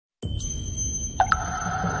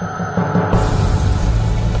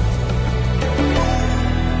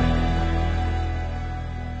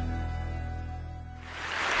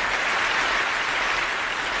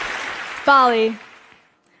Bali,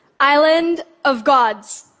 island of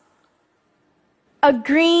gods. A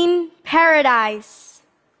green paradise.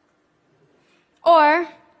 Or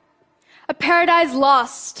a paradise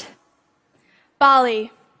lost. Bali,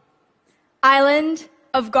 island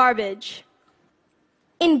of garbage.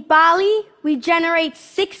 In Bali, we generate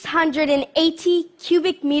 680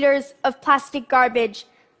 cubic meters of plastic garbage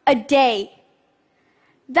a day.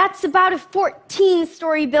 That's about a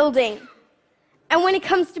 14-story building. And when it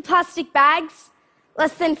comes to plastic bags,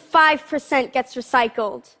 less than 5% gets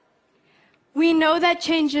recycled. We know that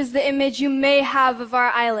changes the image you may have of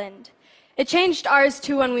our island. It changed ours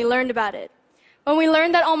too when we learned about it. When we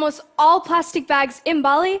learned that almost all plastic bags in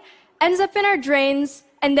Bali ends up in our drains,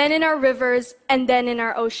 and then in our rivers, and then in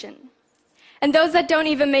our ocean. And those that don't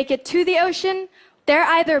even make it to the ocean, they're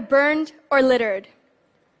either burned or littered.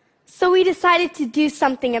 So we decided to do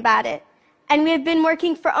something about it. And we have been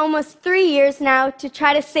working for almost 3 years now to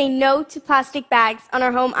try to say no to plastic bags on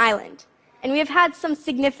our home island. And we have had some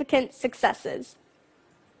significant successes.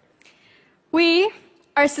 We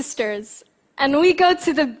are sisters, and we go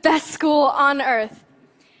to the best school on earth,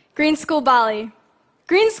 Green School Bali.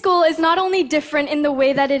 Green School is not only different in the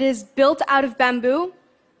way that it is built out of bamboo,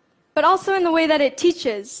 but also in the way that it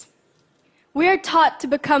teaches. We are taught to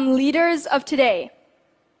become leaders of today,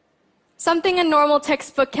 something a normal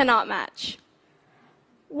textbook cannot match.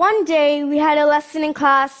 One day, we had a lesson in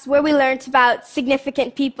class where we learned about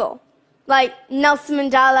significant people, like Nelson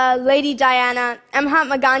Mandela, Lady Diana, and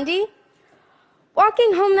Mahatma Gandhi.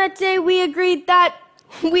 Walking home that day, we agreed that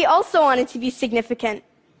we also wanted to be significant.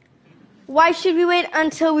 Why should we wait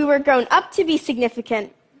until we were grown up to be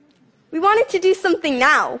significant? We wanted to do something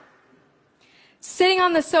now. Sitting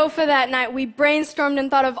on the sofa that night, we brainstormed and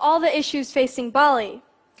thought of all the issues facing Bali.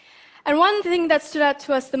 And one thing that stood out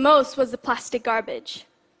to us the most was the plastic garbage.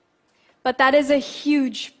 But that is a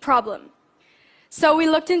huge problem. So we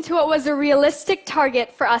looked into what was a realistic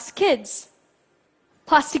target for us kids.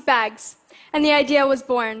 Plastic bags. And the idea was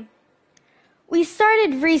born. We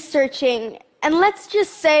started researching, and let's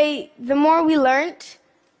just say the more we learned,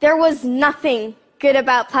 there was nothing good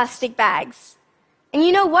about plastic bags. And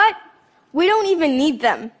you know what? We don't even need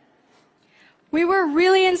them. We were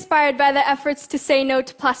really inspired by the efforts to say no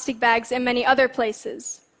to plastic bags in many other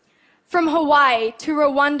places. From Hawaii to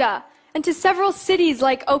Rwanda and to several cities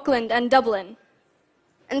like Oakland and Dublin.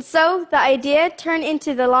 And so the idea turned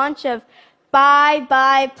into the launch of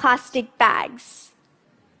Bye Plastic Bags.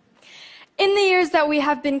 In the years that we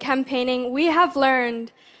have been campaigning, we have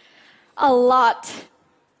learned a lot.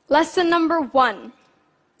 Lesson number 1.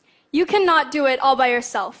 You cannot do it all by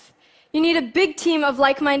yourself. You need a big team of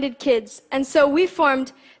like-minded kids, and so we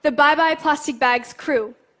formed the Bye Plastic Bags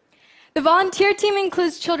crew. The volunteer team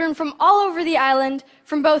includes children from all over the island,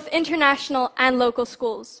 from both international and local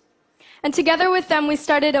schools. And together with them, we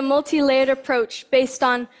started a multi-layered approach based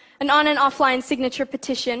on an on- and offline signature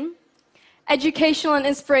petition, educational and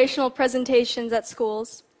inspirational presentations at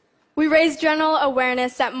schools. We raised general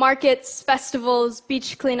awareness at markets, festivals,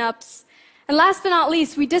 beach cleanups. And last but not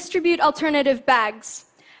least, we distribute alternative bags.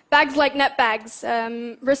 Bags like net bags,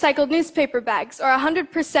 recycled newspaper bags, or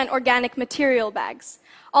 100% organic material bags,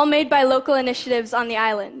 all made by local initiatives on the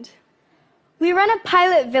island. We run a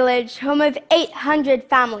pilot village home of 800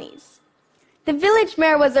 families. The village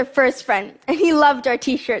mayor was our first friend, and he loved our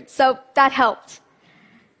t-shirts, so that helped.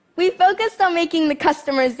 We focused on making the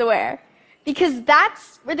customers aware, because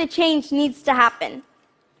that's where the change needs to happen.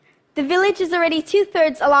 The village is already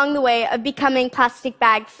 2/3 along the way of becoming plastic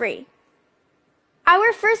bag free.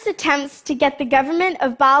 Our first attempts to get the government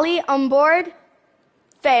of Bali on board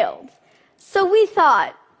failed. So we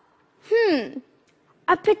thought,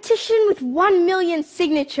 a petition with 1 million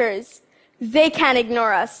signatures, they can't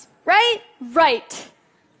ignore us, right? Right.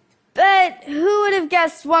 But who would have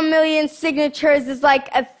guessed 1 million signatures is like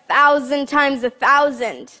 1,000 times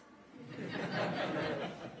 1,000?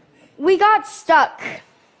 We got stuck.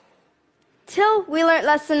 Till we learned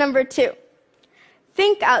lesson number 2.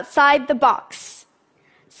 Think outside the box.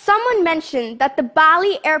 Someone mentioned that the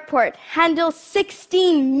Bali airport handles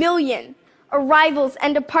 16 million arrivals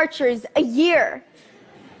and departures a year.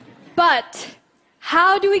 But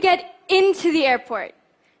how do we get into the airport?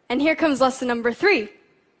 And here comes lesson number 3.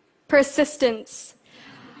 Persistence.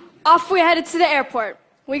 Off we headed to the airport.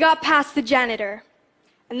 We got past the janitor.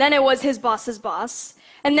 And then it was his boss's boss.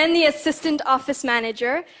 And then the assistant office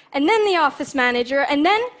manager. And then the office manager. And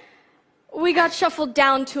then we got shuffled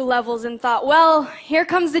down 2 levels and thought, well, here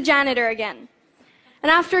comes the janitor again. And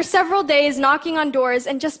after several days knocking on doors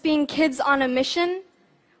and just being kids on a mission,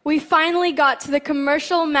 we finally got to the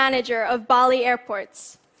commercial manager of Bali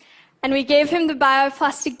airports. And we gave him the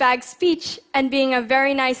bioplastic bag speech, and being a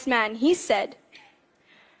very nice man, he said,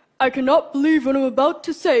 "I cannot believe what I'm about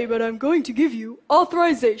to say, but I'm going to give you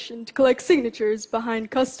authorization to collect signatures behind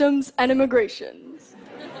customs and immigrations."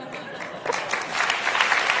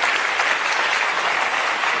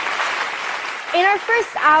 In our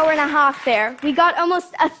first hour and a half there, we got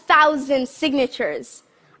almost 1,000 signatures.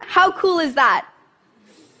 How cool is that?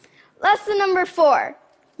 Lesson number 4.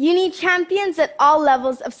 You need champions at all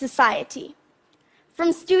levels of society,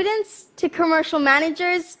 from students to commercial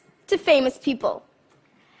managers to famous people.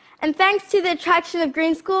 And thanks to the attraction of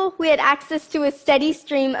Green School, we had access to a steady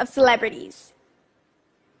stream of celebrities.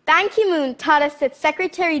 Ban Ki-moon taught us that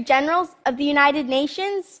Secretary Generals of the United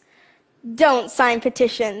Nations don't sign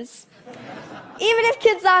petitions, even if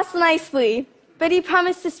kids ask nicely. But he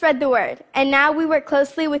promised to spread the word, and now we work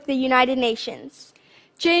closely with the United Nations.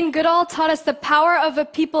 Jane Goodall taught us the power of a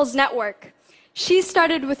people's network. She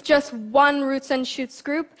started with just one Roots and Shoots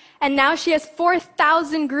group, and now she has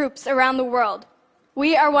 4,000 groups around the world.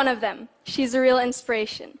 We are one of them. She's a real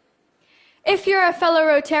inspiration. If you're a fellow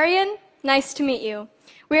Rotarian, nice to meet you.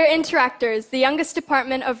 We are Interactors, the youngest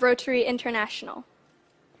department of Rotary International.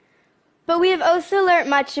 But we have also learned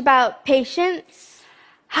much about patience,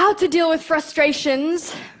 how to deal with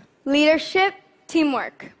frustrations, leadership,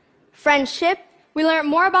 teamwork, friendship. We learned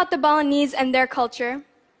more about the Balinese and their culture.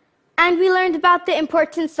 And we learned about the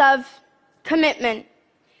importance of commitment.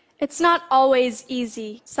 It's not always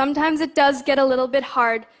easy. Sometimes it does get a little bit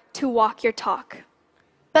hard to walk your talk.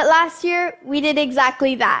 But last year, we did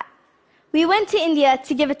exactly that. We went to India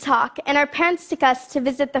to give a talk, and our parents took us to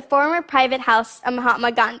visit the former private house of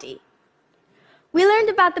Mahatma Gandhi. We learned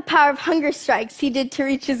about the power of hunger strikes he did to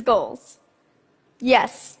reach his goals.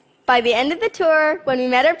 Yes, by the end of the tour, when we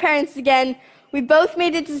met our parents again, we both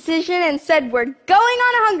made a decision and said we're going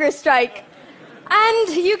on a hunger strike. And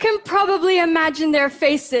you can probably imagine their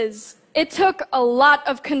faces. It took a lot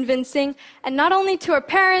of convincing, and not only to our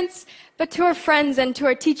parents, but to our friends and to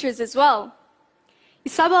our teachers as well.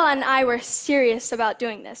 Isabel and I were serious about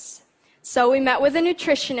doing this. So we met with a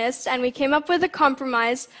nutritionist, and we came up with a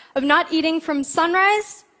compromise of not eating from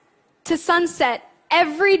sunrise to sunset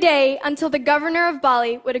every day until the governor of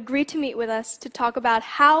Bali would agree to meet with us to talk about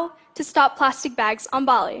how to stop plastic bags on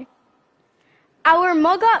Bali. Our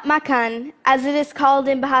Mogok Makan, as it is called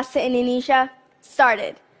in Bahasa Indonesia,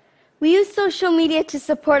 started. We used social media to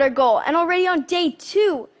support our goal, and already on day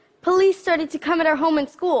 2, police started to come at our home and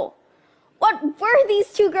school. What were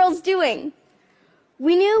these 2 girls doing?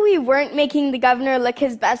 We knew we weren't making the governor look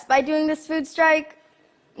his best by doing this food strike.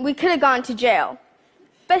 We could have gone to jail.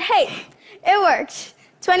 But hey, it worked.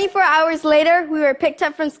 24 hours later, we were picked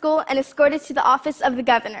up from school and escorted to the office of the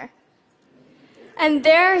governor. And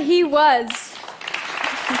there he was,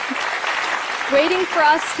 waiting for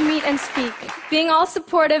us to meet and speak, being all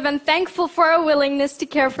supportive and thankful for our willingness to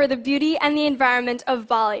care for the beauty and the environment of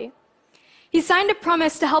Bali. He signed a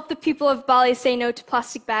promise to help the people of Bali say no to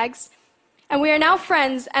plastic bags, and we are now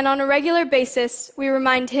friends, and on a regular basis, we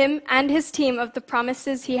remind him and his team of the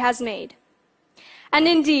promises he has made. And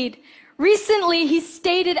indeed, recently he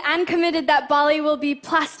stated and committed that Bali will be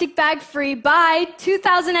plastic bag free by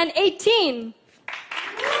 2018.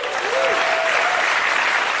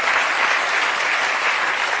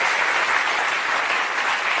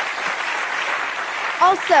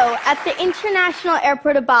 Also, at the International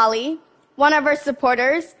Airport of Bali, one of our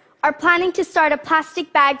supporters are planning to start a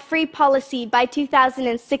plastic bag-free policy by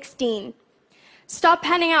 2016. Stop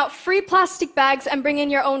handing out free plastic bags and bring in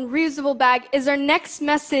your own reusable bag is our next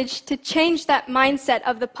message to change that mindset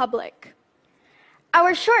of the public.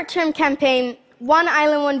 Our short-term campaign, One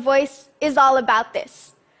Island, One Voice, is all about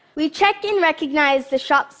this. We check and recognize the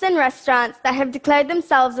shops and restaurants that have declared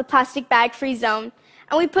themselves a plastic bag-free zone,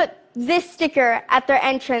 and we put this sticker at their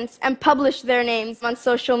entrance and publish their names on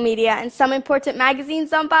social media and some important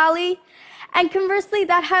magazines on Bali. And conversely,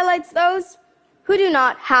 that highlights those who do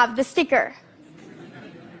not have the sticker.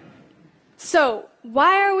 So,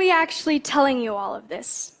 why are we actually telling you all of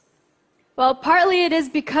this? Well, partly it is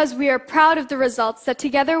because we are proud of the results that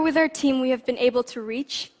together with our team we have been able to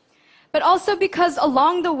reach, but also because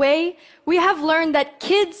along the way we have learned that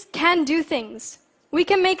kids can do things. We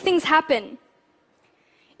can make things happen.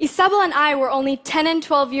 Isabel and I were only 10 and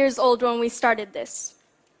 12 years old when we started this.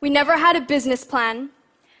 We never had a business plan,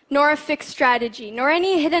 nor a fixed strategy, nor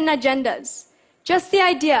any hidden agendas. Just the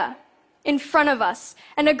idea in front of us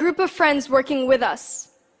and a group of friends working with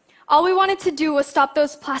us. All we wanted to do was stop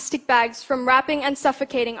those plastic bags from wrapping and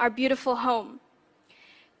suffocating our beautiful home.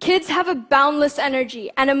 Kids have a boundless energy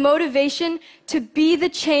and a motivation to be the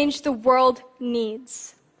change the world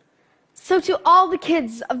needs. So to all the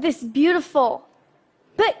kids of this beautiful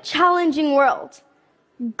but challenging world,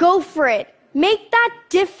 go for it. Make that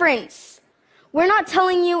difference. We're not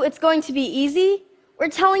telling you it's going to be easy.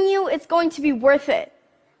 We're telling you it's going to be worth it.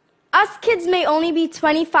 Us kids may only be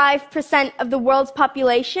 25% of the world's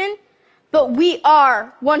population, but we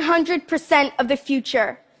are 100% of the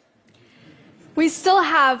future. We still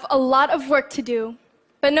have a lot of work to do,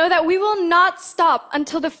 but know that we will not stop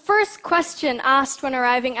until the first question asked when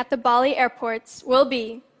arriving at the Bali airports will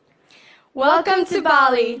be, "Welcome to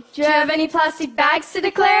Bali. Do you have any plastic bags to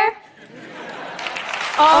declare?"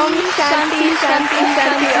 Om Shanti Shanti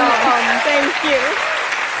Shanti Om. Thank you.